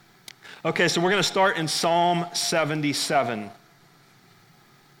Okay, so we're going to start in Psalm 77.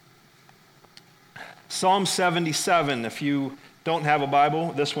 Psalm 77, if you don't have a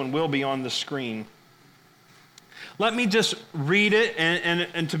Bible, this one will be on the screen. Let me just read it,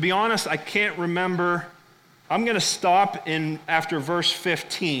 and to be honest, I can't remember. I'm going to stop after verse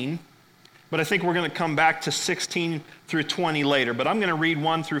 15, but I think we're going to come back to 16 through 20 later. But I'm going to read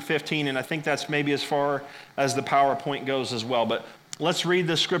 1 through 15, and I think that's maybe as far as the PowerPoint goes as well. But let's read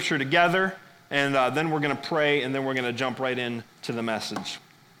the scripture together, and then we're going to pray, and then we're going to jump right into the message.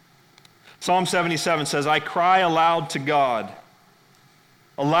 Psalm 77 says, I cry aloud to God,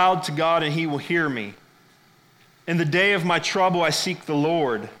 and he will hear me. In the day of my trouble, I seek the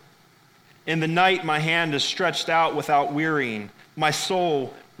Lord. In the night, my hand is stretched out without wearying. My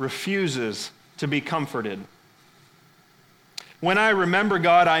soul refuses to be comforted. When I remember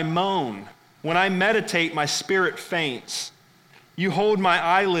God, I moan. When I meditate, my spirit faints. You hold my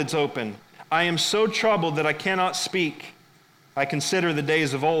eyelids open. I am so troubled that I cannot speak. I consider the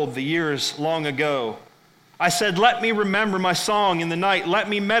days of old, the years long ago. I said, let me remember my song in the night. Let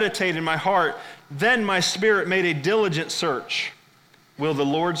me meditate in my heart. Then my spirit made a diligent search. Will the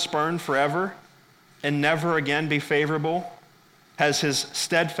Lord spurn forever and never again be favorable? Has his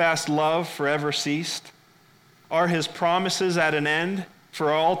steadfast love forever ceased? Are his promises at an end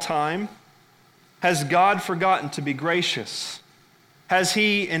for all time? Has God forgotten to be gracious? Has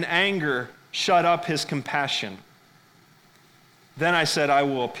he in anger shut up his compassion? Then I said, I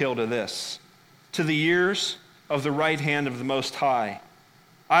will appeal to this, to the years of the right hand of the Most High.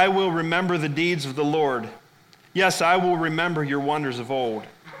 I will remember the deeds of the Lord. Yes, I will remember your wonders of old.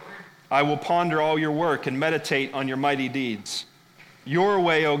 I will ponder all your work and meditate on your mighty deeds. Your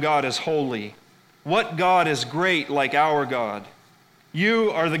way, O God, is holy. What God is great like our God?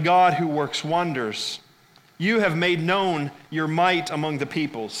 You are the God who works wonders. You have made known your might among the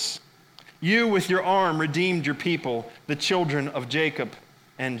peoples. You with your arm redeemed your people, the children of Jacob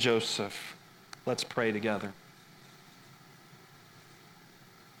and Joseph. Let's pray together.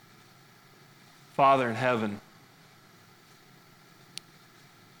 Father in heaven,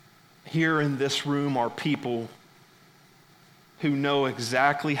 here in this room are people who know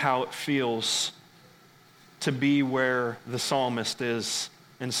exactly how it feels to be where the psalmist is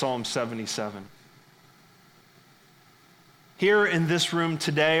in Psalm 77. Here in this room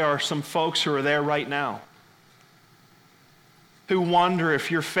today are some folks who are there right now, who wonder if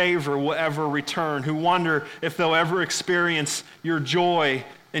your favor will ever return, who wonder if they'll ever experience your joy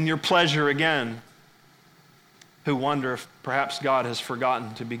and your pleasure again, who wonder if perhaps God has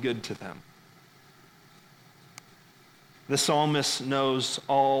forgotten to be good to them. The psalmist knows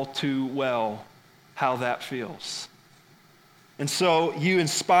all too well how that feels. And so you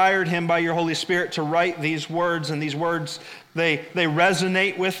inspired him by your Holy Spirit to write these words, and these words, they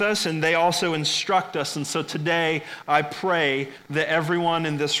resonate with us, and they also instruct us. And so today I pray that everyone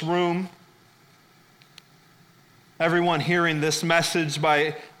in this room, everyone hearing this message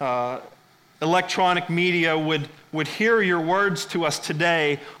by electronic media would hear your words to us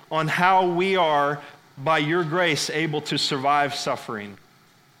today on how we are, by your grace, able to survive suffering.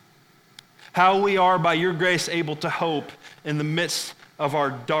 How we are, by your grace, able to hope in the midst of our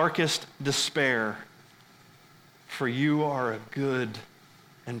darkest despair. For you are a good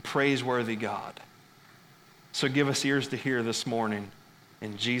and praiseworthy God. So give us ears to hear this morning.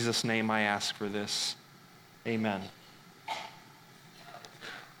 In Jesus' name I ask for this. Amen.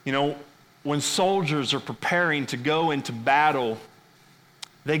 You know, when soldiers are preparing to go into battle,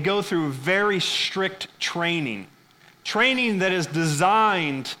 they go through very strict training that is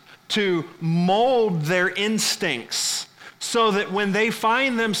designed to mold their instincts so that when they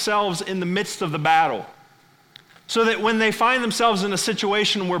find themselves in the midst of the battle, so that when they find themselves in a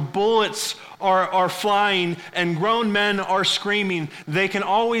situation where bullets are flying and grown men are screaming, they can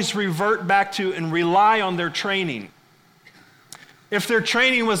always revert back to and rely on their training. If their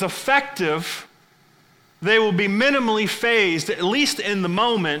training was effective, they will be minimally fazed, at least in the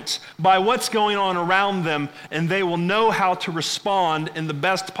moment, by what's going on around them, and they will know how to respond in the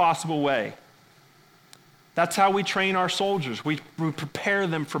best possible way. That's how we train our soldiers. We prepare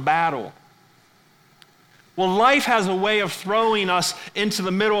them for battle. Well, life has a way of throwing us into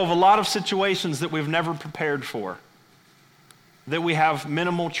the middle of a lot of situations that we've never prepared for, that we have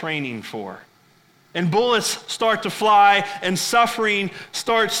minimal training for. And bullets start to fly, and suffering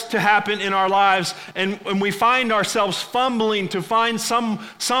starts to happen in our lives, and we find ourselves fumbling to find some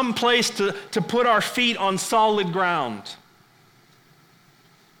place to put our feet on solid ground.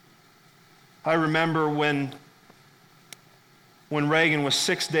 I remember when Reagan was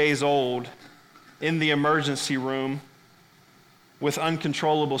 6 days old in the emergency room, with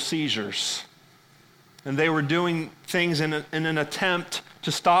uncontrollable seizures. And they were doing things in an attempt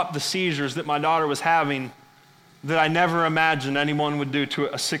to stop the seizures that my daughter was having that I never imagined anyone would do to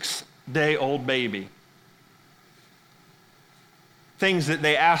a 6-day-old baby. Things that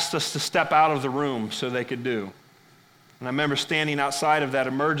they asked us to step out of the room so they could do. And I remember standing outside of that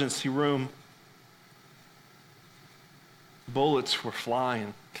emergency room. Bullets were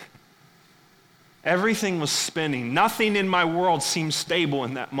flying. Everything was spinning. Nothing in my world seemed stable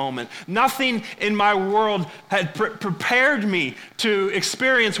in that moment. Nothing in my world had prepared me to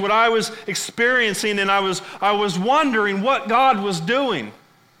experience what I was experiencing, and I was wondering what God was doing.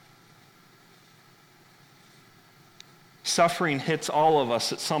 Suffering hits all of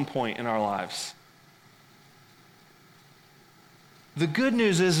us at some point in our lives. The good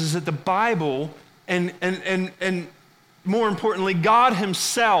news is that the Bible and more importantly, God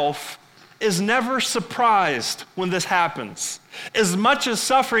himself is never surprised when this happens. As much as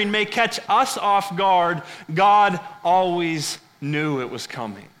suffering may catch us off guard, God always knew it was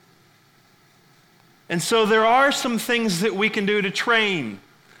coming. And so there are some things that we can do to train.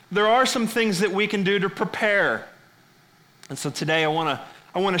 There are some things that we can do to prepare. And so today I want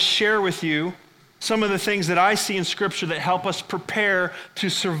to share with you some of the things that I see in Scripture that help us prepare to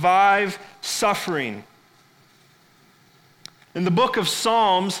survive suffering. In the book of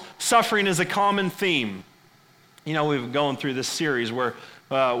Psalms, suffering is a common theme. You know, we've gone through this series where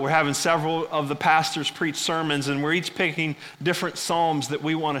we're having several of the pastors preach sermons, and we're each picking different psalms that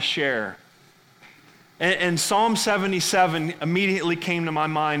we want to share. And Psalm 77 immediately came to my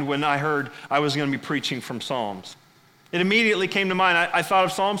mind when I heard I was going to be preaching from Psalms. It immediately came to mind. I thought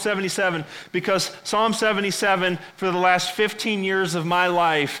of Psalm 77 because Psalm 77 for the last 15 years of my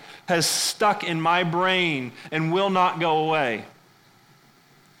life has stuck in my brain and will not go away.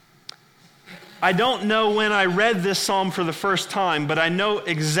 I don't know when I read this psalm for the first time, but I know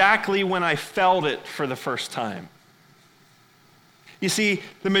exactly when I felt it for the first time. You see,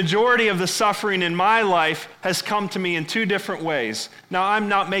 the majority of the suffering in my life has come to me in two different ways. Now, I'm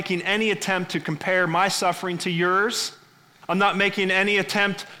not making any attempt to compare my suffering to yours. I'm not making any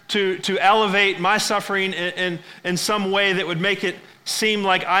attempt to elevate my suffering in some way that would make it seem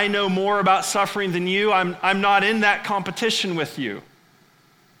like I know more about suffering than you. I'm not in that competition with you.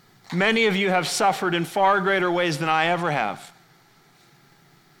 Many of you have suffered in far greater ways than I ever have.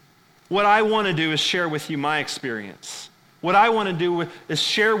 What I want to do is share with you my experience. What I want to do is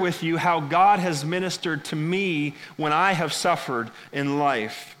share with you how God has ministered to me when I have suffered in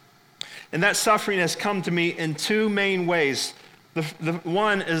life. And that suffering has come to me in two main ways. The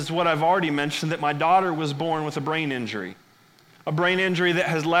one is what I've already mentioned, that my daughter was born with a brain injury. A brain injury that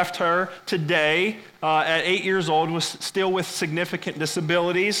has left her today at 8 years old, still with significant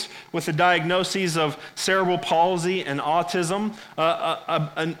disabilities, with the diagnoses of cerebral palsy and autism,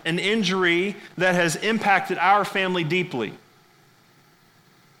 an injury that has impacted our family deeply.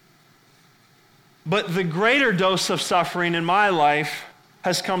 But the greater dose of suffering in my life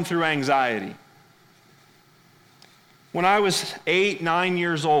has come through anxiety. When I was 8, 9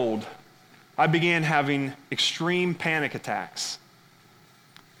 years old, I began having extreme panic attacks.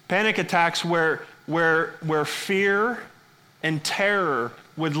 Panic attacks where fear and terror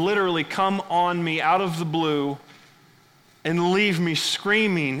would literally come on me out of the blue and leave me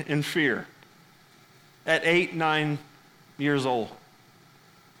screaming in fear at 8, 9 years old.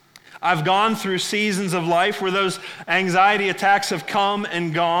 I've gone through seasons of life where those anxiety attacks have come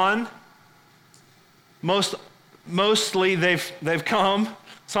and gone. Mostly they've come.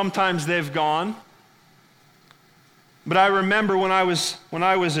 Sometimes they've gone. But I remember when I was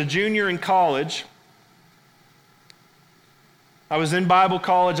a junior in college, I was in Bible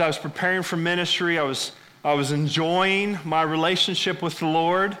college. I was preparing for ministry. I was enjoying my relationship with the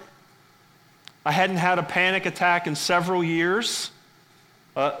Lord. I hadn't had a panic attack in several years.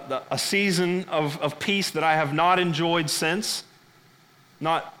 A season of peace that I have not enjoyed since,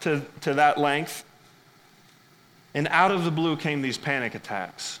 not to that length. And out of the blue came these panic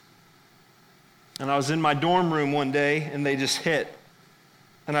attacks. And I was in my dorm room one day, and they just hit.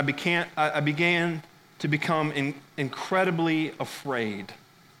 And I began to become incredibly afraid.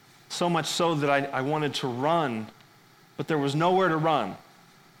 So much so that I wanted to run, but there was nowhere to run.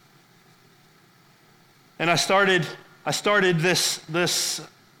 And I started this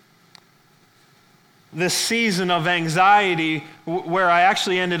season of anxiety where I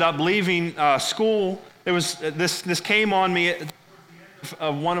actually ended up leaving school. This came on me at the end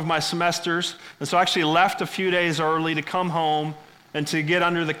of one of my semesters, and so I actually left a few days early to come home and to get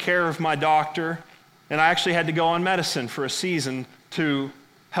under the care of my doctor. And I actually had to go on medicine for a season to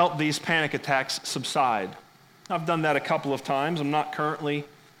help these panic attacks subside. I've done that a couple of times. I'm not currently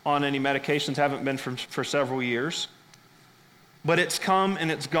on any medications, haven't been for several years. But it's come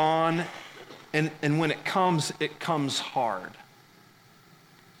and it's gone, and when it comes hard.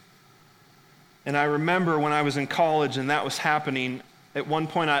 And I remember when I was in college and that was happening, at one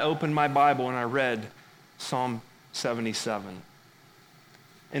point I opened my Bible and I read Psalm 77.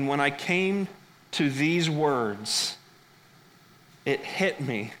 And when I came to these words, it hit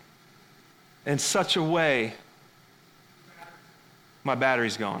me in such a way, my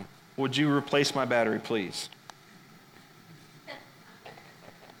battery's gone. Would you replace my battery, please?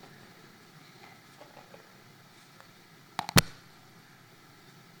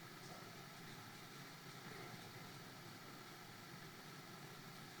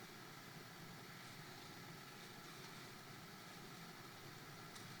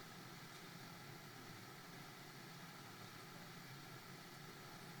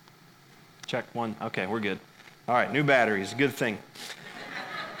 Check one. Okay, we're good. All right, new batteries, good thing.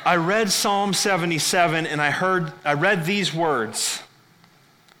 I read Psalm 77 and I read these words.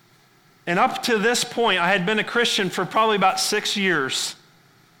 And up to this point, I had been a Christian for probably about 6 years.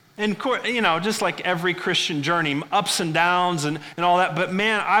 And, just like every Christian journey, ups and downs and all that. But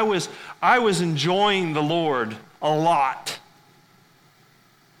man, I was enjoying the Lord a lot.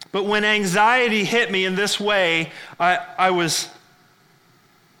 But when anxiety hit me in this way, I was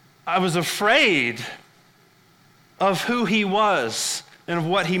afraid of who he was and of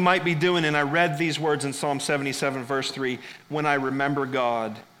what he might be doing. And I read these words in Psalm 77, verse 3, when I remember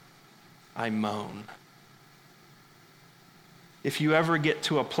God, I moan. If you ever get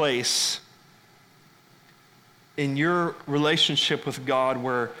to a place in your relationship with God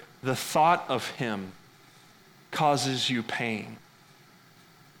where the thought of him causes you pain,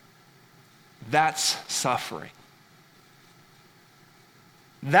 that's suffering.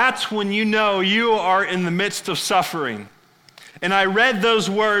 That's when you know you are in the midst of suffering. And I read those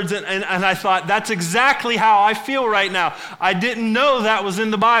words and I thought, that's exactly how I feel right now. I didn't know that was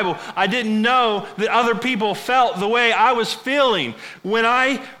in the Bible. I didn't know that other people felt the way I was feeling. When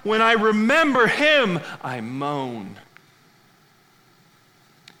I remember him, I moan.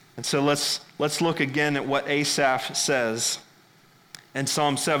 And so let's look again at what Asaph says in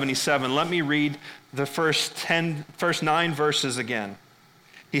Psalm 77. Let me read the first 9 verses again.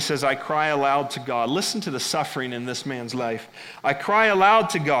 He says, I cry aloud to God. Listen to the suffering in this man's life. I cry aloud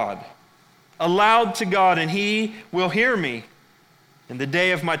to God, and he will hear me. In the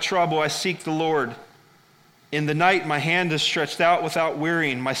day of my trouble, I seek the Lord. In the night, my hand is stretched out without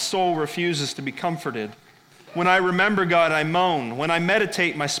wearying. My soul refuses to be comforted. When I remember God, I moan. When I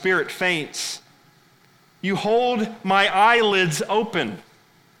meditate, my spirit faints. You hold my eyelids open.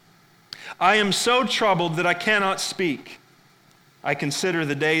 I am so troubled that I cannot speak. I consider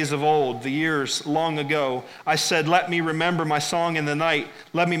the days of old, the years long ago. I said, let me remember my song in the night.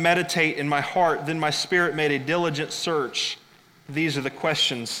 Let me meditate in my heart. Then my spirit made a diligent search. These are the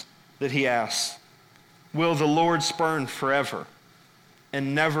questions that he asks. Will the Lord spurn forever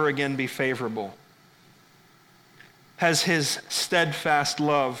and never again be favorable? Has his steadfast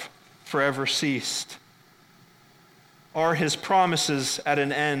love forever ceased? Are his promises at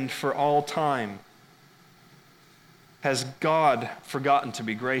an end for all time? Has God forgotten to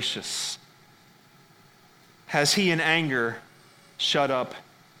be gracious? Has he in anger shut up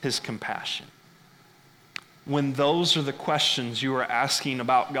his compassion? When those are the questions you are asking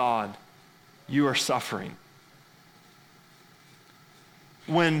about God, you are suffering.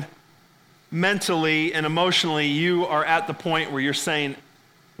 When mentally and emotionally you are at the point where you're saying,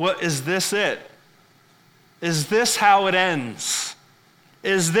 what is this it? Is this how it ends?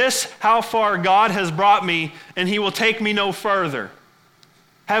 Is this how far God has brought me and he will take me no further?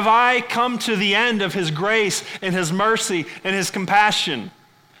 Have I come to the end of his grace and his mercy and his compassion?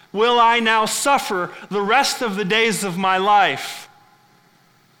 Will I now suffer the rest of the days of my life?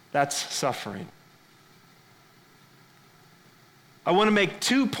 That's suffering. I want to make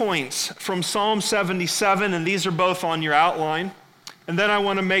 2 points from Psalm 77, and these are both on your outline. And then I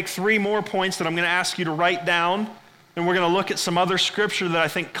want to make 3 more points that I'm going to ask you to write down. And we're going to look at some other scripture that I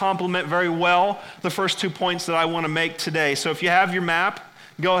think complement very well the first 2 points that I want to make today. So if you have your map,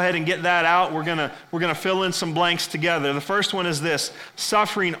 go ahead and get that out. We're going to fill in some blanks together. The first one is this: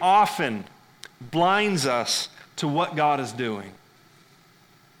 suffering often blinds us to what God is doing.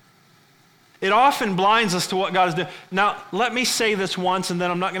 It often blinds us to what God is doing. Now, let me say this once, and then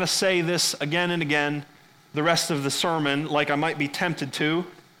I'm not going to say this again and again the rest of the sermon like I might be tempted to.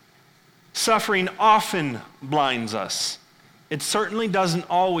 Suffering often blinds us. It certainly doesn't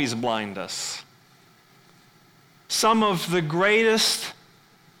always blind us. Some of the greatest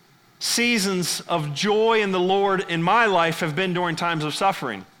seasons of joy in the Lord in my life have been during times of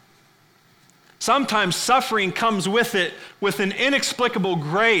suffering. Sometimes suffering comes with it with an inexplicable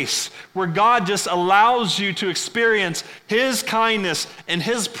grace where God just allows you to experience His kindness and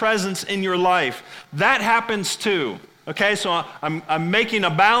His presence in your life. That happens too. Okay, so I'm making a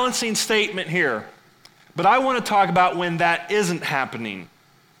balancing statement here. But I want to talk about when that isn't happening.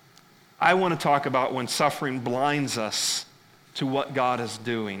 I want to talk about when suffering blinds us to what God is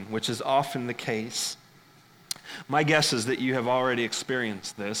doing, which is often the case. My guess is that you have already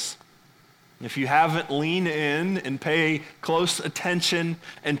experienced this. If you haven't, lean in and pay close attention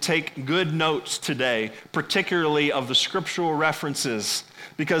and take good notes today, particularly of the scriptural references.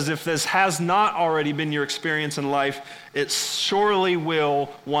 Because if this has not already been your experience in life, it surely will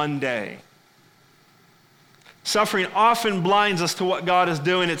one day. Suffering often blinds us to what God is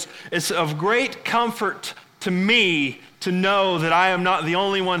doing. It's of great comfort to me to know that I am not the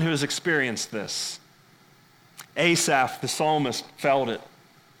only one who has experienced this. Asaph, the psalmist, felt it.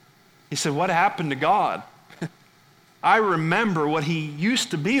 He said, what happened to God? I remember what He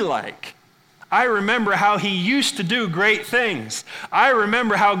used to be like. I remember how He used to do great things. I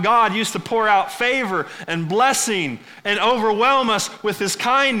remember how God used to pour out favor and blessing and overwhelm us with His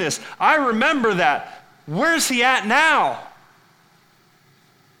kindness. I remember that. Where's He at now?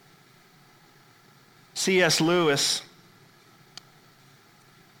 C.S. Lewis,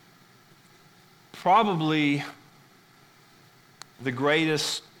 probably the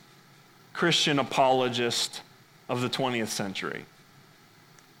greatest Christian apologist of the 20th century.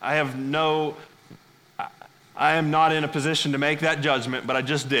 I am not in a position to make that judgment, but I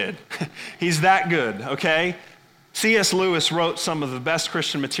just did. He's that good, okay? C.S. Lewis wrote some of the best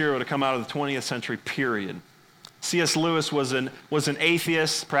Christian material to come out of the 20th century, period. C.S. Lewis was an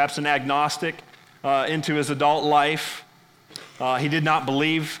atheist, perhaps an agnostic, into his adult life. He did not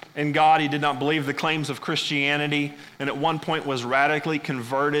believe in God. He did not believe the claims of Christianity, and at one point was radically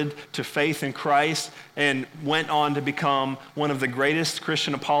converted to faith in Christ and went on to become one of the greatest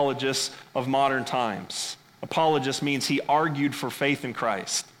Christian apologists of modern times. Apologist means he argued for faith in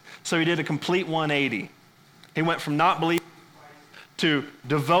Christ. So he did a complete 180. He went from not believing to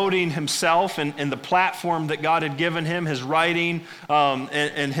devoting himself and the platform that God had given him, his writing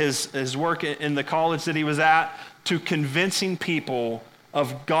and his work in the college that he was at, to convincing people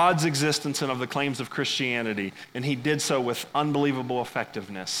of God's existence and of the claims of Christianity. And he did so with unbelievable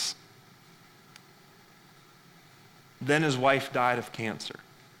effectiveness. Then his wife died of cancer.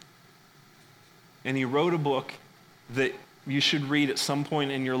 And he wrote a book that you should read at some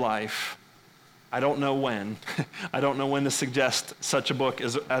point in your life. I don't know when. I don't know when to suggest such a book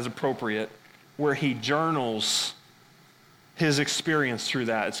as appropriate, where he journals his experience through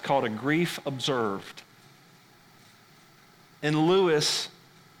that. It's called A Grief Observed. And Lewis,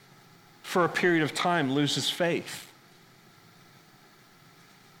 for a period of time, loses faith.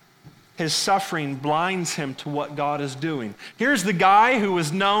 His suffering blinds him to what God is doing. Here's the guy who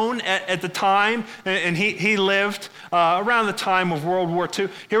was known at the time, and he lived around the time of World War II.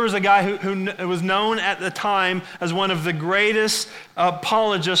 Here was a guy who was known at the time as one of the greatest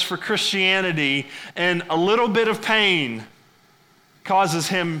apologists for Christianity, and a little bit of pain causes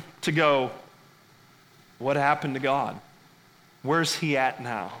him to go, what happened to God? Where's He at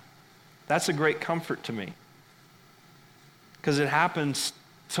now? That's a great comfort to me, because it happens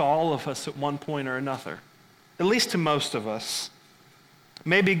to all of us at one point or another, at least to most of us.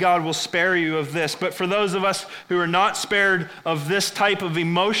 Maybe God will spare you of this, but for those of us who are not spared of this type of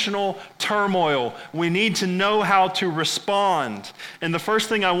emotional turmoil, we need to know how to respond. And the first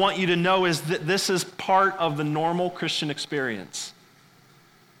thing I want you to know is that this is part of the normal Christian experience.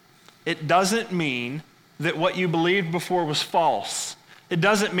 It doesn't mean that what you believed before was false. It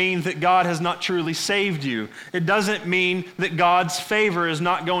doesn't mean that God has not truly saved you. It doesn't mean that God's favor is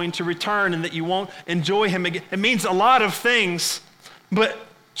not going to return and that you won't enjoy Him again. It means a lot of things, but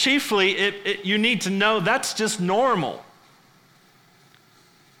chiefly you need to know that's just normal.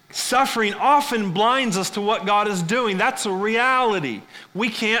 Suffering often blinds us to what God is doing. That's a reality. We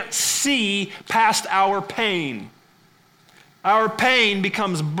can't see past our pain. Our pain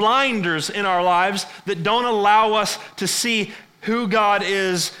becomes blinders in our lives that don't allow us to see who God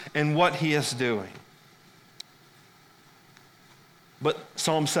is and what He is doing. But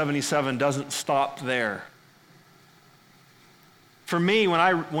Psalm 77 doesn't stop there. For me, when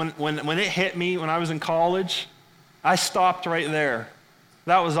it hit me when I was in college, I stopped right there.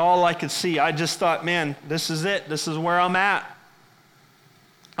 That was all I could see. I just thought, man, this is it. This is where I'm at.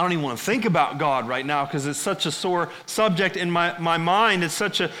 I don't even want to think about God right now because it's such a sore subject in my mind. It's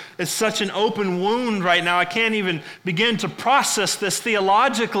such an open wound right now. I can't even begin to process this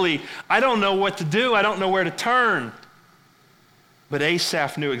theologically. I don't know what to do. I don't know where to turn. But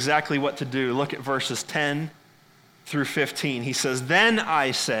Asaph knew exactly what to do. Look at verses 10 through 15. He says, "Then I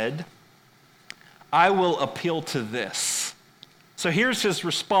said, I will appeal to this." So here's his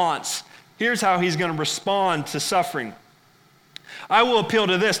response. Here's how he's going to respond to suffering. "I will appeal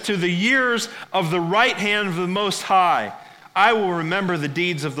to this, to the years of the right hand of the Most High. I will remember the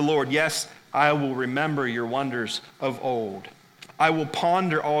deeds of the Lord. Yes, I will remember your wonders of old. I will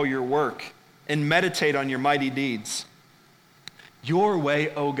ponder all your work and meditate on your mighty deeds. Your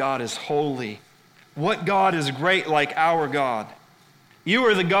way, O God, is holy. What God is great like our God? You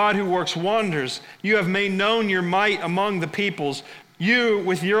are the God who works wonders. You have made known your might among the peoples. You,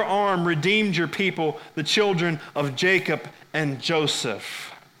 with your arm, redeemed your people, the children of Jacob and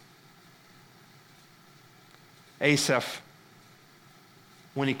Joseph." Asaph,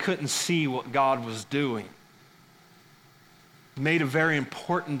 when he couldn't see what God was doing, made a very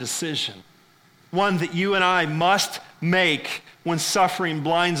important decision, one that you and I must make when suffering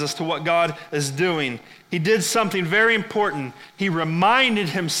blinds us to what God is doing. He did something very important. He reminded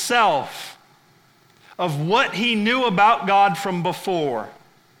himself of what he knew about God from before.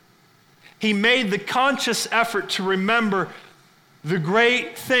 He made the conscious effort to remember the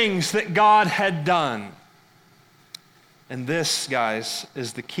great things that God had done. And this, guys,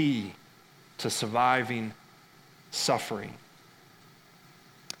 is the key to surviving suffering.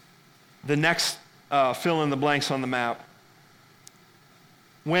 The next fill in the blanks on the map.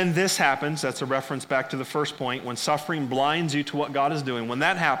 When this happens, that's a reference back to the first point, when suffering blinds you to what God is doing, when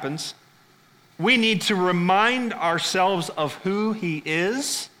that happens, we need to remind ourselves of who he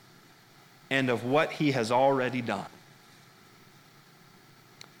is and of what he has already done.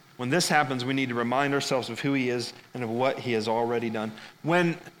 When this happens, we need to remind ourselves of who he is and of what he has already done.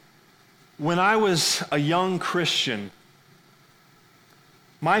 When I was a young Christian,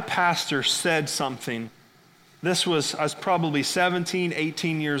 my pastor said something. I was probably 17,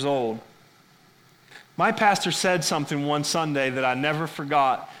 18 years old. My pastor said something one Sunday that I never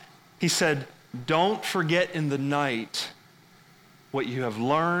forgot. He said, "Don't forget in the night what you have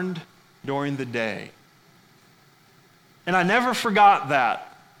learned during the day." And I never forgot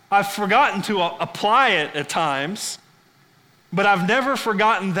that. I've forgotten to apply it at times, but I've never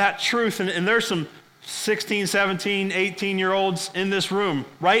forgotten that truth. And there's some 16, 17, 18-year-olds in this room.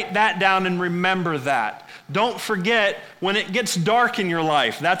 Write that down and remember that. Don't forget when it gets dark in your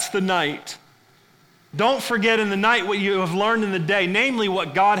life. That's the night. Don't forget in the night what you have learned in the day, namely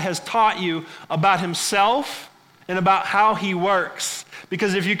what God has taught you about himself and about how he works.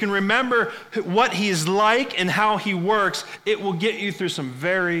 Because if you can remember what he is like and how he works, it will get you through some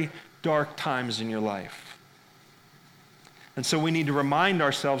very dark times in your life. And so we need to remind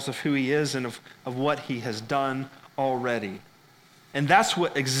ourselves of who he is and of what he has done already. And that's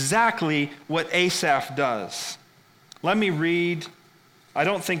exactly what Asaph does. Let me read. I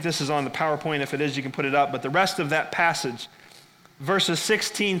don't think this is on the PowerPoint. If it is, you can put it up. But the rest of that passage, verses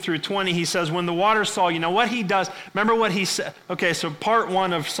 16 through 20, he says, when the waters saw, you know what he does? Remember what he said? Okay, so part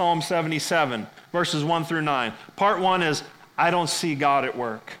 1 of Psalm 77, verses 1 through 9. Part 1 is, I don't see God at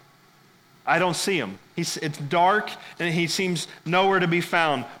work. I don't see him. It's dark, and he seems nowhere to be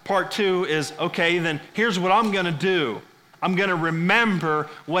found. Part 2 is, okay, then here's what I'm going to do. I'm going to remember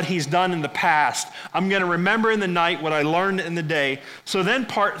what he's done in the past. I'm going to remember in the night what I learned in the day. So then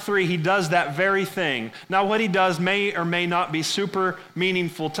part 3, he does that very thing. Now what he does may or may not be super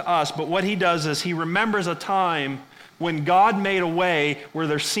meaningful to us, but what he does is he remembers a time when God made a way where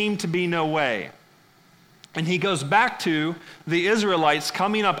there seemed to be no way. And he goes back to the Israelites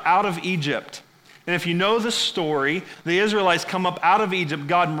coming up out of Egypt. And if you know the story, the Israelites come up out of Egypt.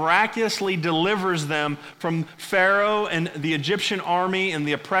 God miraculously delivers them from Pharaoh and the Egyptian army and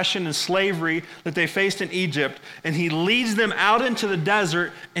the oppression and slavery that they faced in Egypt. And he leads them out into the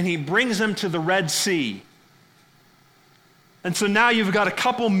desert and he brings them to the Red Sea. And so now you've got a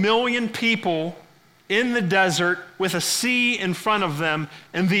couple million people in the desert with a sea in front of them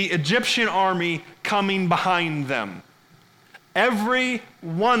and the Egyptian army coming behind them. Every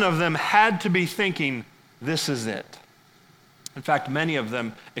one of them had to be thinking, this is it. In fact, many of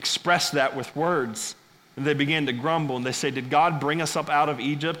them expressed that with words. And they began to grumble and they say, did God bring us up out of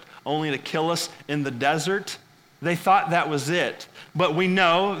Egypt only to kill us in the desert? They thought that was it. But we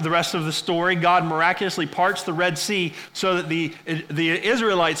know the rest of the story. God miraculously parts the Red Sea so that the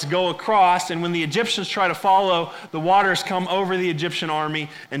Israelites go across, and when the Egyptians try to follow, the waters come over the Egyptian army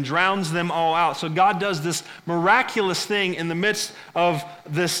and drowns them all out. So God does this miraculous thing in the midst of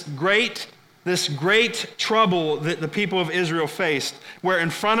this great trouble that the people of Israel faced, where in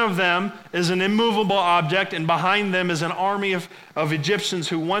front of them is an immovable object and behind them is an army of Egyptians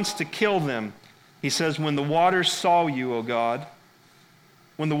who wants to kill them. He says, when the waters saw you, O God,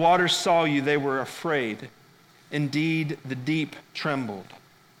 when the waters saw you, they were afraid. Indeed, the deep trembled.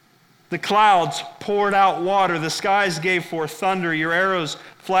 The clouds poured out water. The skies gave forth thunder. Your arrows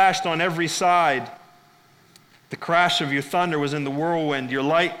flashed on every side. The crash of your thunder was in the whirlwind. Your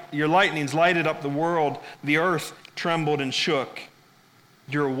lightnings lighted up the world. The earth trembled and shook.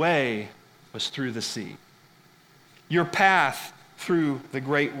 Your way was through the sea. Your path through the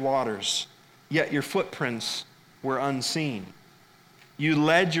great waters. Yet your footprints were unseen. You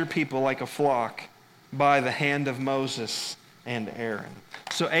led your people like a flock by the hand of Moses and Aaron.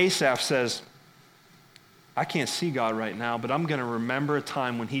 So Asaph says, I can't see God right now, but I'm going to remember a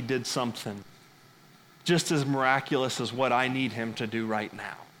time when he did something just as miraculous as what I need him to do right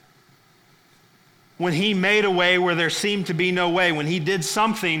now. When he made a way where there seemed to be no way, when he did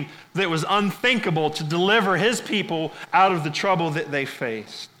something that was unthinkable to deliver his people out of the trouble that they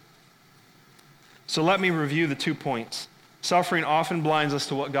faced. So let me review the 2 points. Suffering often blinds us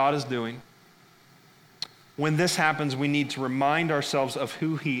to what God is doing. When this happens, we need to remind ourselves of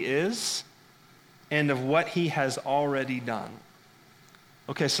who he is and of what he has already done.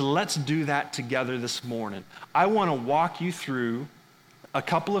 Okay, so let's do that together this morning. I want to walk you through a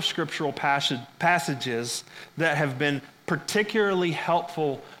couple of scriptural passages that have been particularly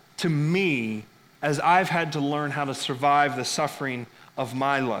helpful to me as I've had to learn how to survive the suffering of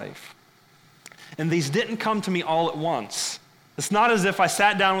my life. And these didn't come to me all at once. It's not as if I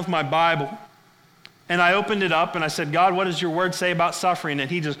sat down with my Bible and I opened it up and I said, God, what does your word say about suffering?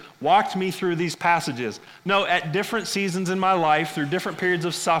 And he just walked me through these passages. No, at different seasons in my life, through different periods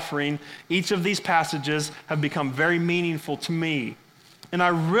of suffering, each of these passages have become very meaningful to me. And I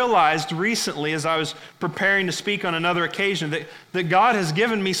realized recently, as I was preparing to speak on another occasion, that God has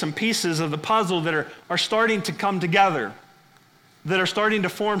given me some pieces of the puzzle that are starting to come together, that are starting to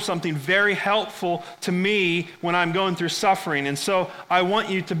form something very helpful to me when I'm going through suffering. And so I want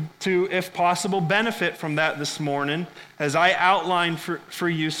you to, if possible, benefit from that this morning as I outline for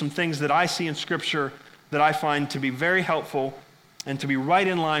you some things that I see in Scripture that I find to be very helpful and to be right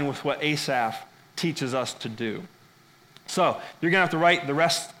in line with what Asaph teaches us to do. So you're going to have to write the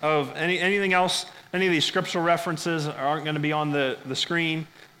rest of anything else. Any of these scriptural references aren't going to be on the screen.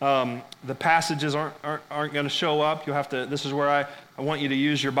 The passages aren't going to show up. You'll have to. This is where I want you to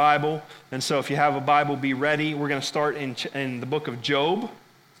use your Bible. And so if you have a Bible, be ready. We're going to start in the book of Job,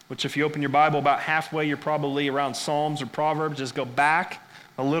 which if you open your Bible about halfway, you're probably around Psalms or Proverbs. Just go back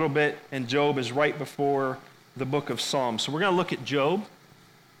a little bit, and Job is right before the book of Psalms. So we're going to look at Job.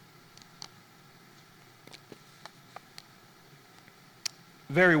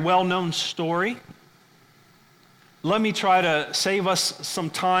 Very well-known story. Let me try to save us some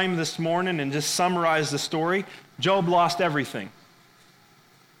time this morning and just summarize the story. Job lost everything.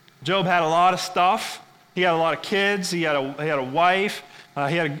 Job had a lot of stuff. He had a lot of kids. He had a wife.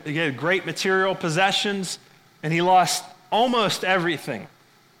 He had great material possessions, and he lost almost everything.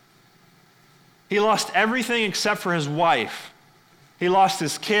 He lost everything except for his wife. He lost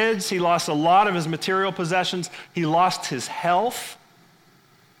his kids. He lost a lot of his material possessions. He lost his health.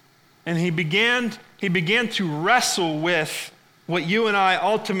 And he began to wrestle with what you and I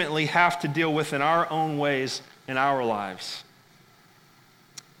ultimately have to deal with in our own ways in our lives.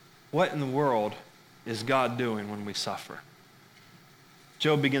 What in the world is God doing when we suffer?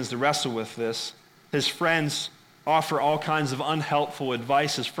 Job begins to wrestle with this. His friends offer all kinds of unhelpful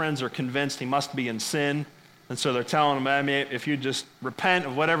advice. His friends are convinced he must be in sin. And so they're telling him, I mean, if you just repent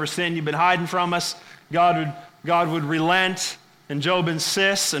of whatever sin you've been hiding from us, God would relent. And Job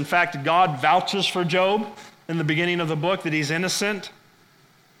insists. In fact, God vouches for Job in the beginning of the book that he's innocent.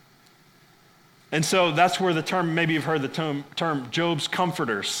 And so that's where the term, maybe you've heard the term Job's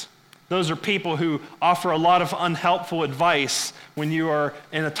comforters. Those are people who offer a lot of unhelpful advice when you are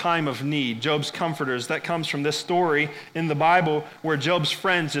in a time of need. Job's comforters. That comes from this story in the Bible where Job's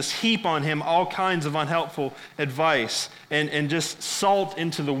friends just heap on him all kinds of unhelpful advice and just salt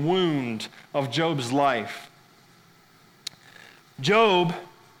into the wound of Job's life. Job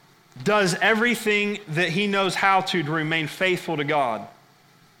does everything that he knows how to remain faithful to God.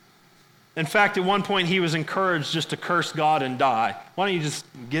 In fact, at one point he was encouraged just to curse God and die. Why don't you just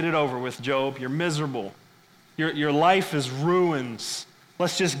get it over with, Job? You're miserable. Your life is ruins.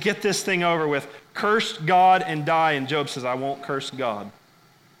 Let's just get this thing over with. Curse God and die. And Job says, I won't curse God.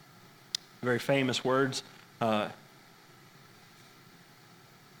 Very famous words.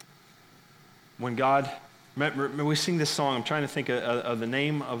 When God, remember we sing this song. I'm trying to think of the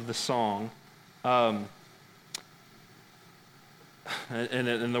name of the song. And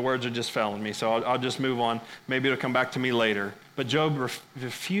the words are just failing me, so I'll just move on. Maybe it'll come back to me later. But Job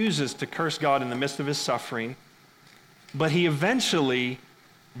refuses to curse God in the midst of his suffering, but he eventually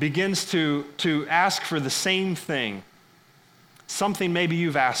begins to ask for the same thing, something maybe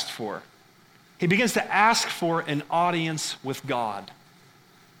you've asked for. He begins to ask for an audience with God.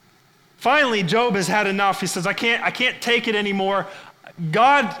 Finally, Job has had enough. He says, I can't take it anymore.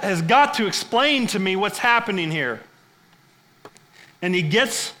 God has got to explain to me what's happening here. And he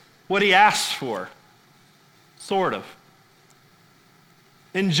gets what he asks for, sort of.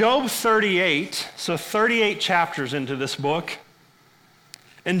 In Job 38, so 38 chapters into this book,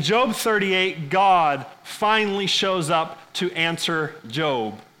 in Job 38, God finally shows up to answer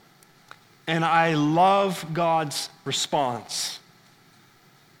Job. And I love God's response.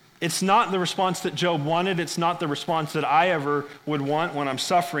 It's not the response that Job wanted. It's not the response that I ever would want when I'm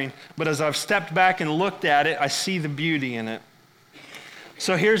suffering. But as I've stepped back and looked at it, I see the beauty in it.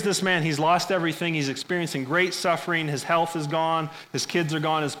 So here's this man. He's lost everything. He's experiencing great suffering. His health is gone. His kids are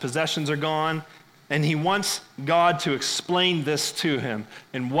gone. His possessions are gone. And he wants God to explain this to him.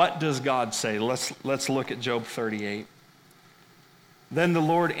 And what does God say? Let's look at Job 38. Then the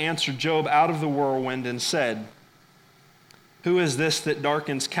Lord answered Job out of the whirlwind and said, who is this that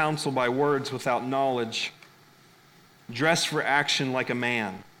darkens counsel by words without knowledge? Dress for action like a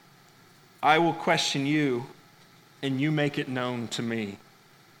man. I will question you, and you make it known to me.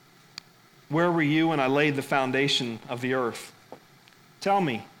 Where were you when I laid the foundation of the earth? Tell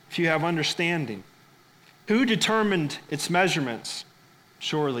me, if you have understanding. Who determined its measurements?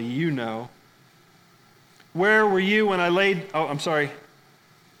 Surely you know. Where were you when I laid...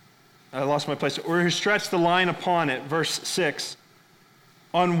 I lost my place. Or who stretched the line upon it, verse 6.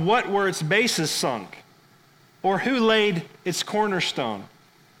 On what were its bases sunk? Or who laid its cornerstone?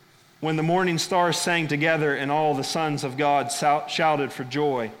 When the morning stars sang together and all the sons of God shouted for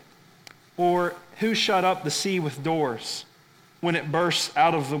joy. Or who shut up the sea with doors when it burst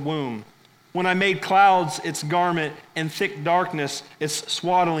out of the womb? When I made clouds its garment and thick darkness its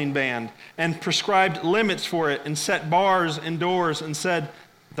swaddling band, and prescribed limits for it and set bars and doors and said,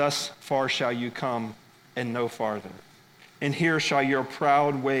 thus far shall you come and no farther. And here shall your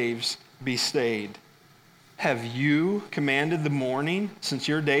proud waves be stayed. Have you commanded the morning since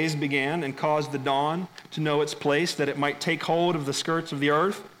your days began and caused the dawn to know its place, that it might take hold of the skirts of the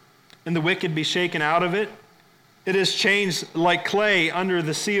earth and the wicked be shaken out of it? It is changed like clay under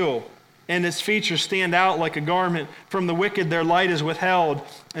the seal, and its features stand out like a garment. From the wicked their light is withheld,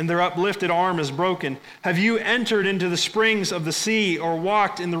 and their uplifted arm is broken. Have you entered into the springs of the sea, or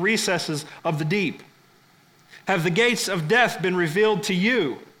walked in the recesses of the deep? Have the gates of death been revealed to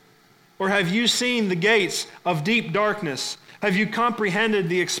you? Or have you seen the gates of deep darkness? Have you comprehended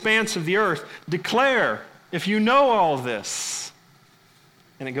the expanse of the earth? Declare if you know all this.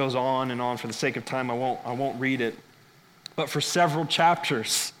 And it goes on and on. For the sake of time, I won't read it. But for several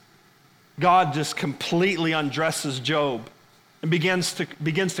chapters, God just completely undresses Job and begins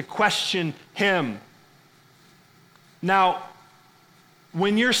to question him. Now,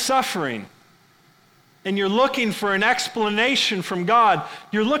 when you're suffering and you're looking for an explanation from God,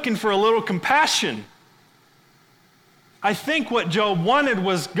 you're looking for a little compassion. I think what Job wanted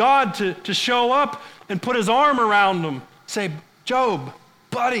was God to show up and put his arm around him, say, Job,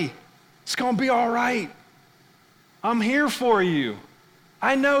 buddy, it's going to be all right. I'm here for you.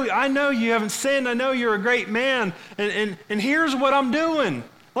 I know you haven't sinned. I know you're a great man. And here's what I'm doing.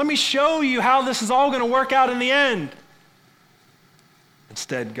 Let me show you how this is all going to work out in the end.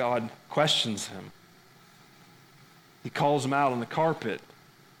 Instead, God questions him. He calls him out on the carpet.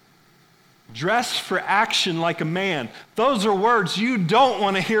 Dress for action like a man. Those are words you don't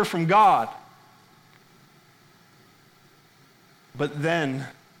want to hear from God. But then,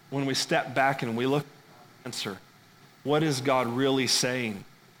 when we step back and we look at the answer, what is God really saying?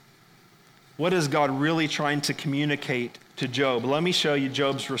 What is God really trying to communicate to Job? Let me show you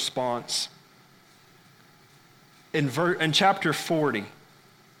Job's response. In chapter 40,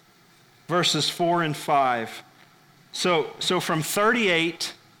 verses 4 and 5. So from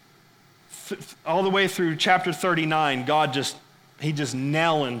 38 all the way through chapter 39, He just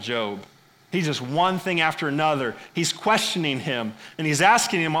nailing Job. He's just one thing after another. He's questioning him, and he's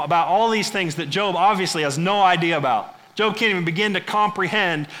asking him about all these things that Job obviously has no idea about. Job can't even begin to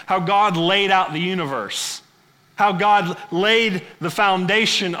comprehend how God laid out the universe. how God laid the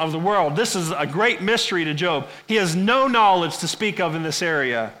foundation of the world. This is a great mystery to Job. He has no knowledge to speak of in this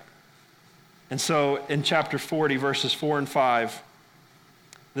area. And so in chapter 40, verses 4 and 5,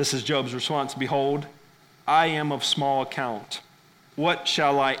 this is Job's response. Behold, I am of small account. What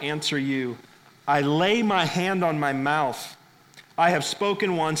shall I answer you? I lay my hand on my mouth. I have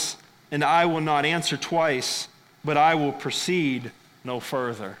spoken once, and I will not answer twice, but I will proceed no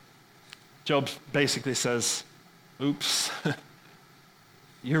further. Job basically says, oops,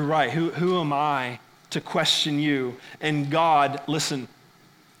 you're right. Who am I to question you? And God, listen,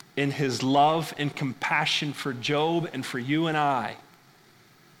 in his love and compassion for Job and for you and I,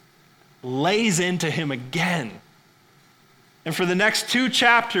 lays into him again. And for the next 2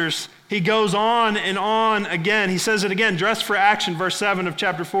 chapters, he goes on and on again. He says it again, dress for action, verse 7 of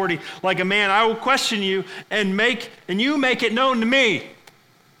chapter 40. Like a man, I will question you and you make it known to me.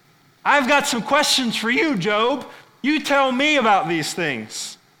 I've got some questions for you, Job. You tell me about these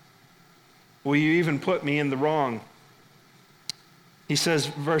things. Will you even put me in the wrong? He says,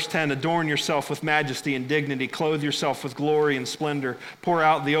 verse 10, adorn yourself with majesty and dignity. Clothe yourself with glory and splendor. Pour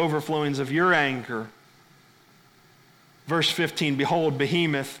out the overflowings of your anger. Verse 15, behold,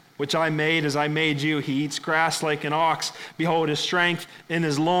 Behemoth, which I made as I made you. He eats grass like an ox. Behold, his strength in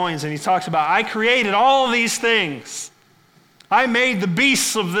his loins. And he talks about, I created all these things. I made the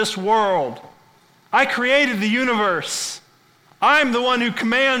beasts of this world. I created the universe. I'm the one who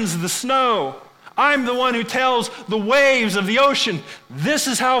commands the snow. I'm the one who tells the waves of the ocean, this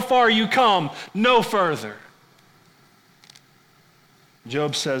is how far you come, no further.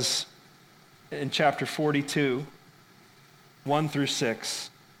 Job says in chapter 42, 1 through 6,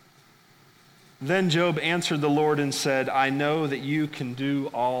 then Job answered the Lord and said, I know that you can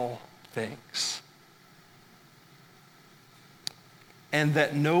do all things, and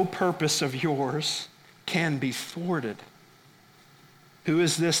that no purpose of yours can be thwarted. Who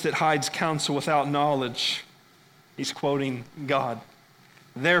is this that hides counsel without knowledge? He's quoting God.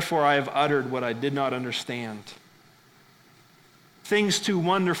 Therefore I have uttered what I did not understand. Things too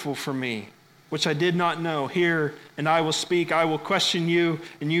wonderful for me, which I did not know. Hear, and I will speak. I will question you,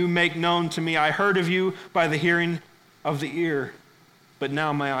 and you make known to me. I heard of you by the hearing of the ear, but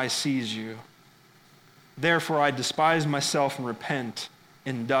now my eye sees you. Therefore I despise myself and repent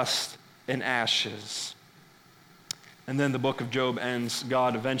in dust and ashes. And then the book of Job ends.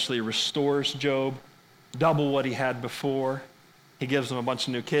 God eventually restores Job, double what he had before. He gives him a bunch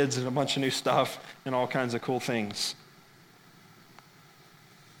of new kids and a bunch of new stuff and all kinds of cool things.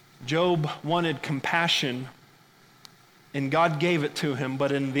 Job wanted compassion, and God gave it to him,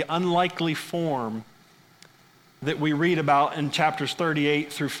 but in the unlikely form that we read about in chapters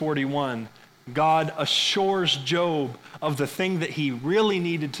 38 through 41. God assures Job of the thing that he really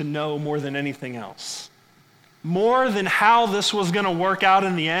needed to know more than anything else. More than how this was going to work out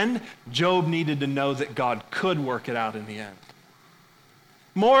in the end, Job needed to know that God could work it out in the end.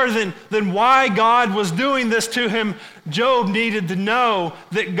 More than why God was doing this to him, Job needed to know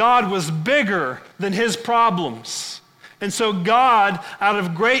that God was bigger than his problems. And so God, out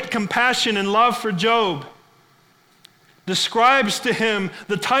of great compassion and love for Job, describes to him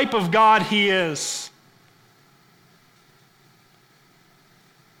the type of God he is.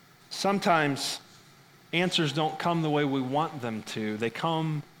 Sometimes answers don't come the way we want them to. They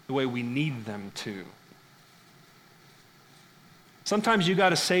come the way we need them to. Sometimes you got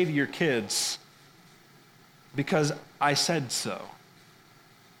to say to your kids, because I said so.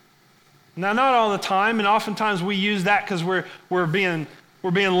 Now, not all the time, and oftentimes we use that because we're being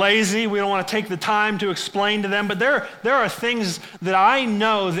lazy. We don't want to take the time to explain to them. But there are things that I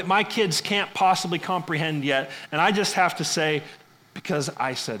know that my kids can't possibly comprehend yet, and I just have to say, because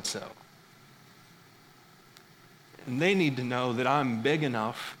I said so. And they need to know that I'm big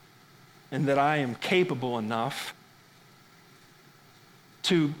enough and that I am capable enough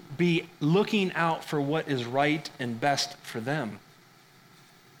to be looking out for what is right and best for them.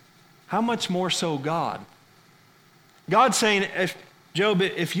 How much more so God? God's saying, Job,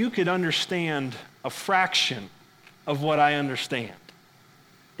 if you could understand a fraction of what I understand,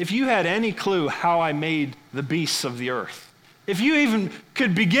 if you had any clue how I made the beasts of the earth, if you even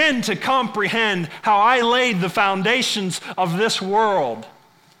could begin to comprehend how I laid the foundations of this world,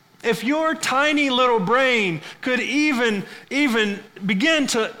 if your tiny little brain could even begin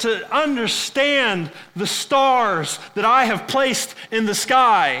to understand the stars that I have placed in the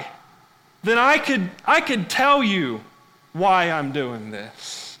sky, then I could tell you why I'm doing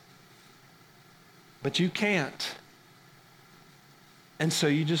this. But you can't. And so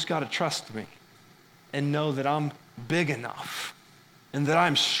you just got to trust me and know that I'm big enough and that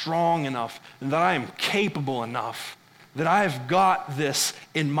I'm strong enough and that I am capable enough, that I've got this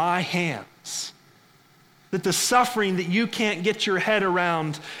in my hands. That the suffering that you can't get your head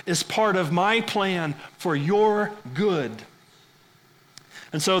around is part of my plan for your good.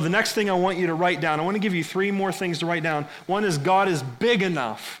 And so the next thing I want you to write down, I want to give you 3 more things to write down. One is God is big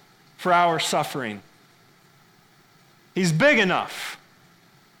enough for our suffering. He's big enough.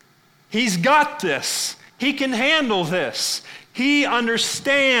 He's got this. He can handle this. He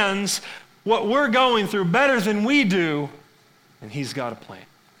understands what we're going through better than we do, and he's got a plan.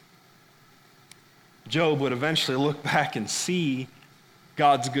 Job would eventually look back and see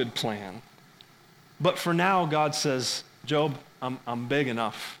God's good plan. But for now, God says, Job, I'm big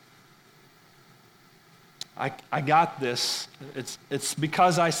enough. I got this. It's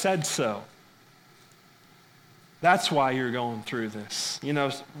because I said so. That's why you're going through this. You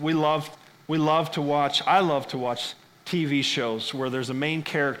know, I love to watch TV shows where there's a main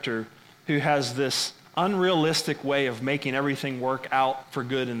character who has this unrealistic way of making everything work out for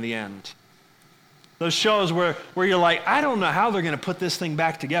good in the end. Those shows where you're like, I don't know how they're going to put this thing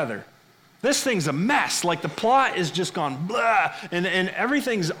back together. This thing's a mess. Like the plot is just gone blah, and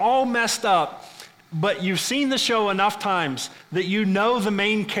everything's all messed up. But you've seen the show enough times that you know the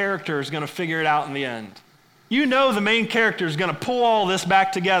main character is going to figure it out in the end. You know the main character is going to pull all this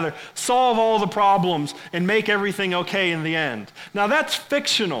back together, solve all the problems, and make everything okay in the end. Now that's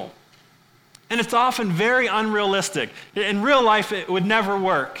fictional, and it's often very unrealistic. In real life, it would never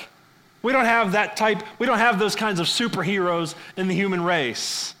work. We don't have those kinds of superheroes in the human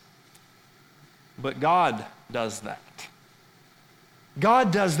race. But God does that.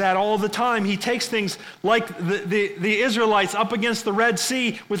 God does that all the time. He takes things like the Israelites up against the Red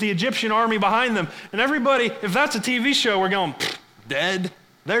Sea with the Egyptian army behind them. And everybody, if that's a TV show, we're going, dead.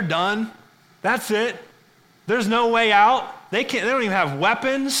 They're done. That's it. There's no way out. They don't even have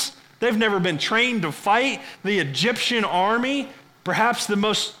weapons. They've never been trained to fight. The Egyptian army, perhaps the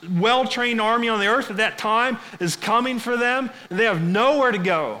most well-trained army on the earth at that time, is coming for them, and they have nowhere to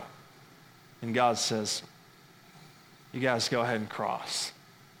go. And God says, you guys go ahead and cross.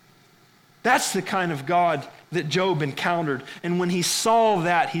 That's the kind of God that Job encountered. And when he saw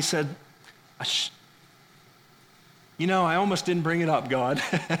that, he said, I almost didn't bring it up, God.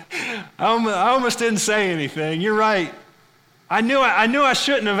 I almost didn't say anything. You're right. I knew I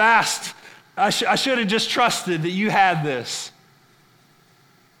shouldn't have asked. I should have just trusted that you had this.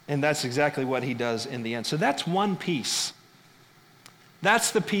 And that's exactly what he does in the end. So that's one piece.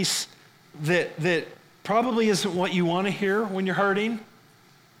 That's the piece that probably isn't what you want to hear when you're hurting,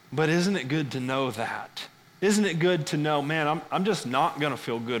 but isn't it good to know that? Isn't it good to know, man, I'm just not going to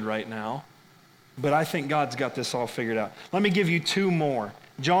feel good right now, but I think God's got this all figured out. Let me give you 2 more.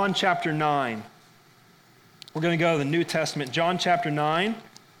 John chapter 9. We're going to go to the New Testament. John chapter 9.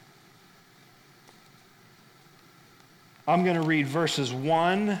 I'm going to read verses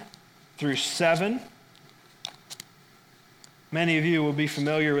 1 through 7. Many of you will be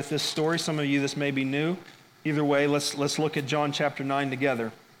familiar with this story. Some of you, this may be new. Either way, let's look at John chapter 9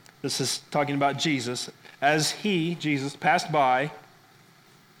 together. This is talking about Jesus. As Jesus, passed by,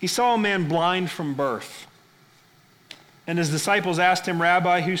 he saw a man blind from birth. And his disciples asked him,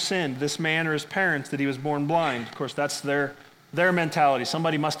 Rabbi, who sinned, this man or his parents, that he was born blind? Of course, that's their mentality.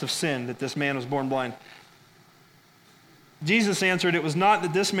 Somebody must have sinned that this man was born blind. Jesus answered, it was not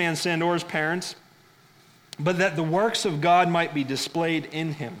that this man sinned or his parents, but that the works of God might be displayed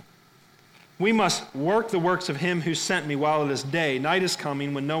in him. We must work the works of him who sent me while it is day. Night is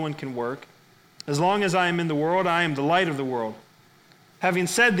coming when no one can work. As long as I am in the world, I am the light of the world. Having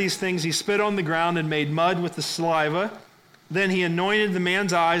said these things, he spit on the ground and made mud with the saliva. Then he anointed the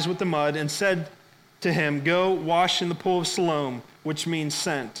man's eyes with the mud and said to him, go wash in the pool of Siloam, which means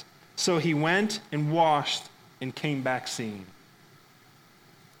sent. So he went and washed and came back seeing.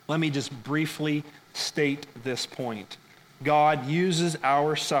 Let me just briefly state this point. God uses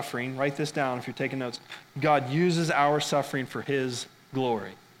our suffering, write this down if you're taking notes. God uses our suffering for his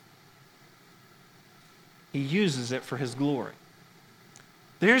glory. He uses it for his glory.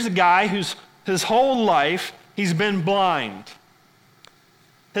 There's a guy who's his whole life he's been blind.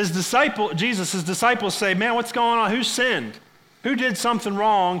 His disciples say, man, what's going on? Who sinned? Who did something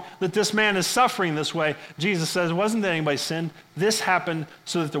wrong that this man is suffering this way? Jesus says, it wasn't that anybody sinned. This happened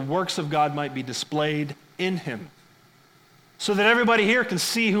so that the works of God might be displayed in him. So that everybody here can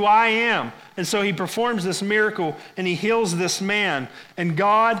see who I am. And so he performs this miracle and he heals this man. And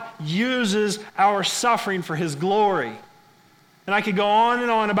God uses our suffering for his glory. And I could go on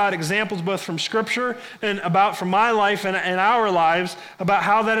and on about examples both from Scripture and about from my life and our lives about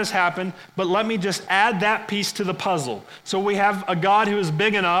how that has happened. But let me just add that piece to the puzzle. So we have a God who is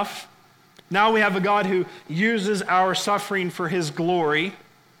big enough. Now we have a God who uses our suffering for his glory.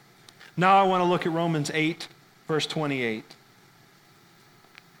 Now I want to look at Romans 8, verse 28.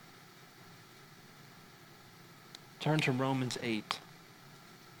 Turn to Romans 8.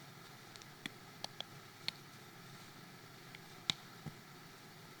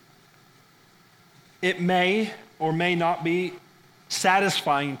 It may or may not be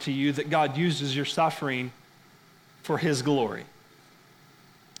satisfying to you that God uses your suffering for his glory.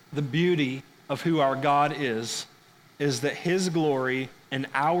 The beauty of who our God is that his glory and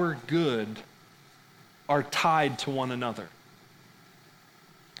our good are tied to one another.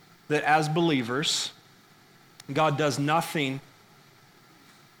 That as believers, God does nothing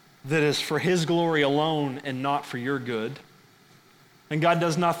that is for his glory alone and not for your good. And God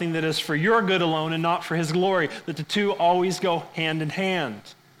does nothing that is for your good alone and not for his glory. That the two always go hand in hand.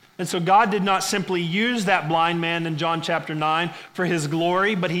 And so God did not simply use that blind man in John chapter 9 for his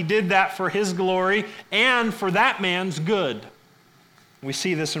glory, but he did that for his glory and for that man's good. We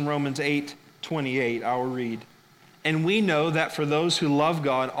see this in Romans 8:28, I'll read. And we know that for those who love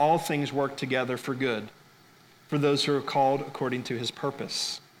God, all things work together for good, for those who are called according to his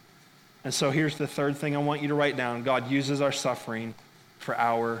purpose. And so here's the third thing I want you to write down. God uses our suffering for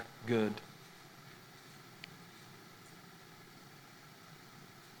our good.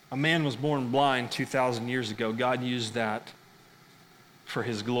 A man was born blind 2,000 years ago. God used that for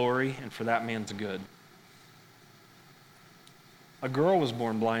his glory and for that man's good. A girl was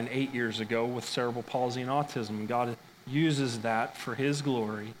born blind 8 years ago with cerebral palsy and autism. God uses that for his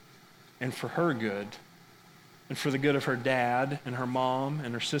glory and for her good and for the good of her dad and her mom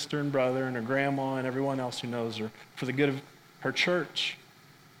and her sister and brother and her grandma and everyone else who knows her, for the good of her church.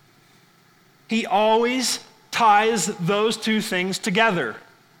 He always ties those two things together.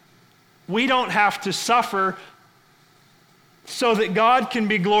 We don't have to suffer so that God can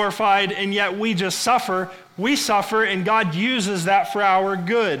be glorified, and yet we just suffer. We suffer, and God uses that for our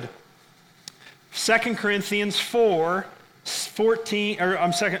good. 2 Corinthians 4, 16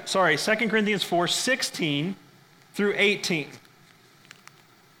 through 18.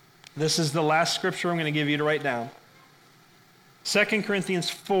 This is the last scripture I'm going to give you to write down. 2 Corinthians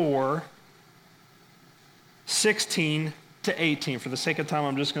 4, 16 to 18. For the sake of time,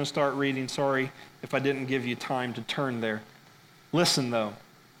 I'm just going to start reading. Sorry if I didn't give you time to turn there. Listen, though.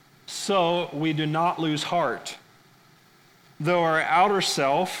 So we do not lose heart. Though our outer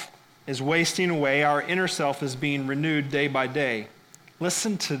self is wasting away, our inner self is being renewed day by day.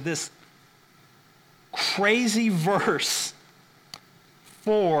 Listen to this crazy verse.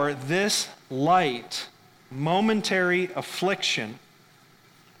 For this light, momentary affliction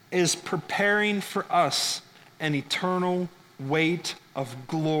is preparing for us an eternal weight of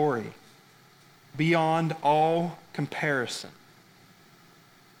glory beyond all comparison.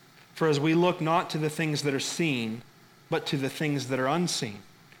 For as we look not to the things that are seen, but to the things that are unseen.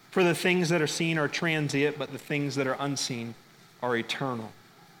 For the things that are seen are transient, but the things that are unseen are eternal.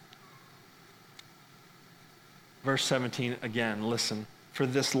 Verse 17 again, listen. For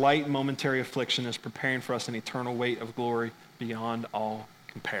this light momentary affliction is preparing for us an eternal weight of glory beyond all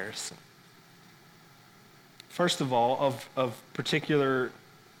comparison. First of all, of particular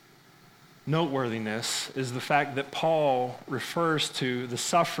noteworthiness is the fact that Paul refers to the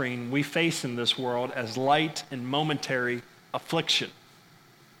suffering we face in this world as light and momentary affliction.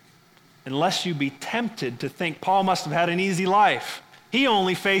 Unless you be tempted to think Paul must have had an easy life. He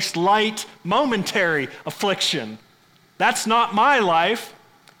only faced light, momentary affliction. That's not my life.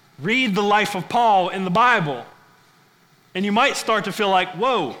 Read the life of Paul in the Bible. And you might start to feel like,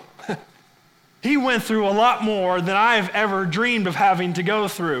 whoa, he went through a lot more than I've ever dreamed of having to go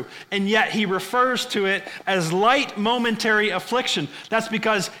through. And yet he refers to it as light momentary affliction. That's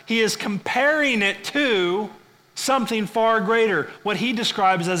because he is comparing it to something far greater, what he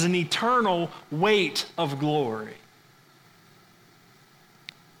describes as an eternal weight of glory.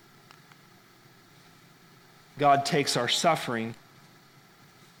 God takes our suffering.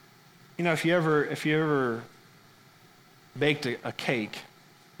 You know, if you ever baked a cake,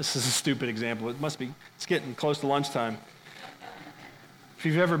 this is a stupid example. It's getting close to lunchtime. If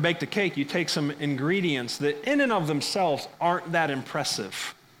you've ever baked a cake, you take some ingredients that in and of themselves aren't that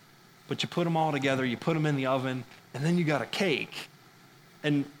impressive. But you put them all together, you put them in the oven, and then you got a cake.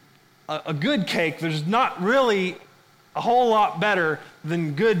 And a good cake, there's not really a whole lot better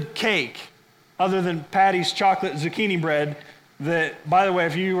than good cake, other than Patty's chocolate zucchini bread that, by the way,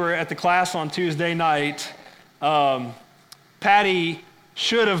 if you were at the class on Tuesday night, Patty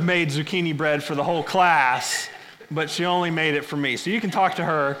should have made zucchini bread for the whole class, but she only made it for me. So you can talk to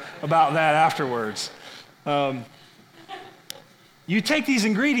her about that afterwards. You take these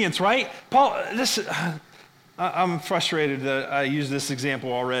ingredients, right? I'm frustrated that I used this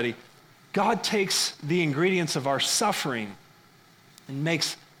example already. God takes the ingredients of our suffering and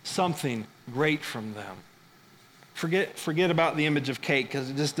makes something great from them. Forget about the image of cake, because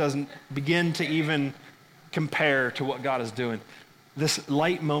it just doesn't begin to even compare to what God is doing. This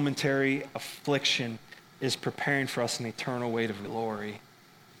light momentary affliction is preparing for us an eternal weight of glory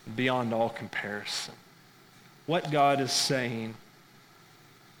beyond all comparison. What God is saying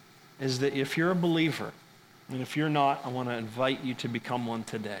is that if you're a believer, and if you're not, I want to invite you to become one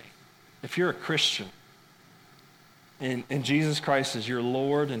today. If you're a Christian, and Jesus Christ is your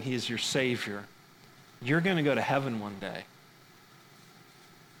Lord and he is your Savior, you're going to go to heaven one day.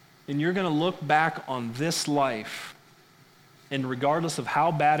 And you're going to look back on this life, and regardless of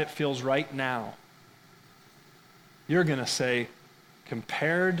how bad it feels right now, you're going to say,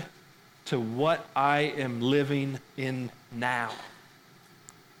 compared to what I am living in now,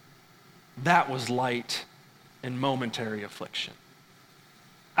 that was light and momentary affliction.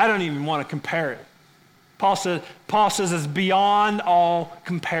 I don't even want to compare it. Paul says it's beyond all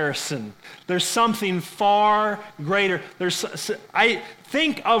comparison. There's something far greater. I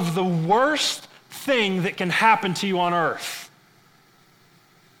think of the worst thing that can happen to you on earth.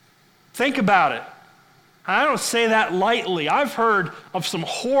 Think about it. I don't say that lightly. I've heard of some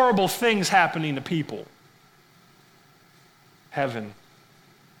horrible things happening to people. Heaven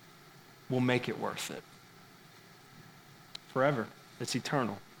will make it worth it. Forever. It's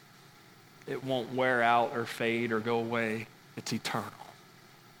eternal. It won't wear out or fade or go away. It's eternal.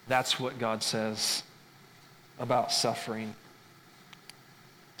 That's what God says about suffering.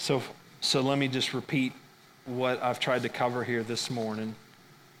 So let me just repeat what I've tried to cover here this morning.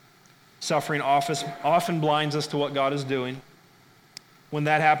 Suffering often blinds us to what God is doing. When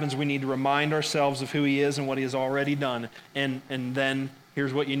that happens, we need to remind ourselves of who he is and what he has already done. And then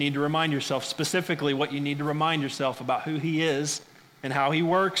here's what you need to remind yourself, specifically what you need to remind yourself about who he is and how he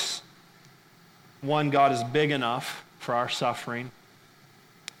works. 1, God is big enough for our suffering.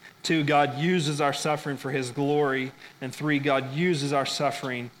 2, God uses our suffering for his glory. And 3, God uses our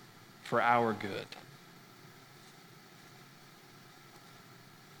suffering for our good.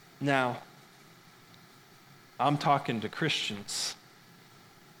 Now, I'm talking to Christians.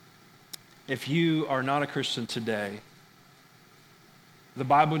 If you are not a Christian today, the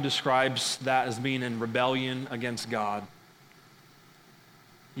Bible describes that as being in rebellion against God.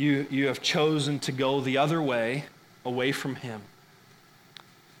 You have chosen to go the other way, away from him.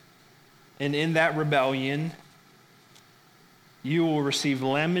 And in that rebellion, you will receive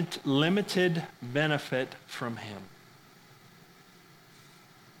limited benefit from him.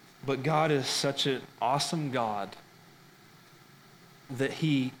 But God is such an awesome God that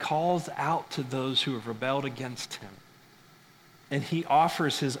he calls out to those who have rebelled against him. And he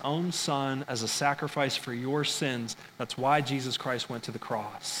offers his own son as a sacrifice for your sins. That's why Jesus Christ went to the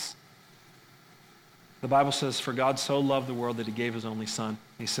cross. The Bible says, for God so loved the world that he gave his only son.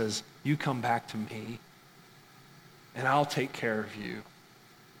 He says, you come back to me, and I'll take care of you.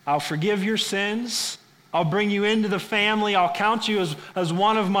 I'll forgive your sins. I'll bring you into the family. I'll count you as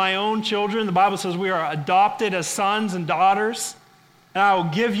one of my own children. The Bible says we are adopted as sons and daughters. And I will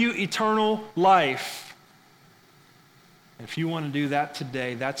give you eternal life. If you want to do that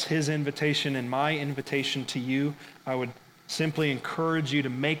today, that's his invitation and my invitation to you. I would simply encourage you to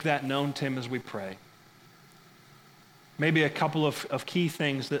make that known to him as we pray. Maybe a couple of key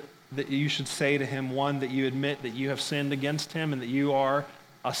things that you should say to him. 1, that you admit that you have sinned against him and that you are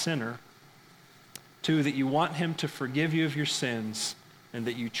a sinner. 2, that you want him to forgive you of your sins and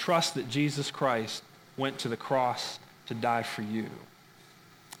that you trust that Jesus Christ went to the cross to die for you.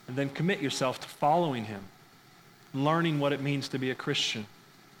 And then commit yourself to following him, learning what it means to be a Christian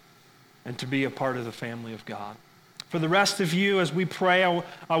and to be a part of the family of God. For the rest of you, as we pray,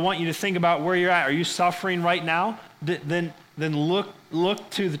 I want you to think about where you're at. Are you suffering right now? Then look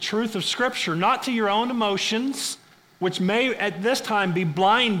to the truth of Scripture, not to your own emotions, which may at this time be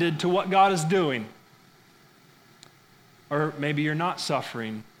blinded to what God is doing. Or maybe you're not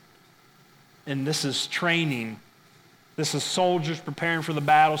suffering, and this is training. This is soldiers preparing for the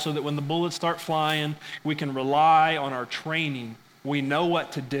battle so that when the bullets start flying, we can rely on our training. We know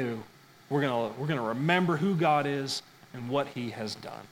what to do. We're going to remember who God is and what he has done.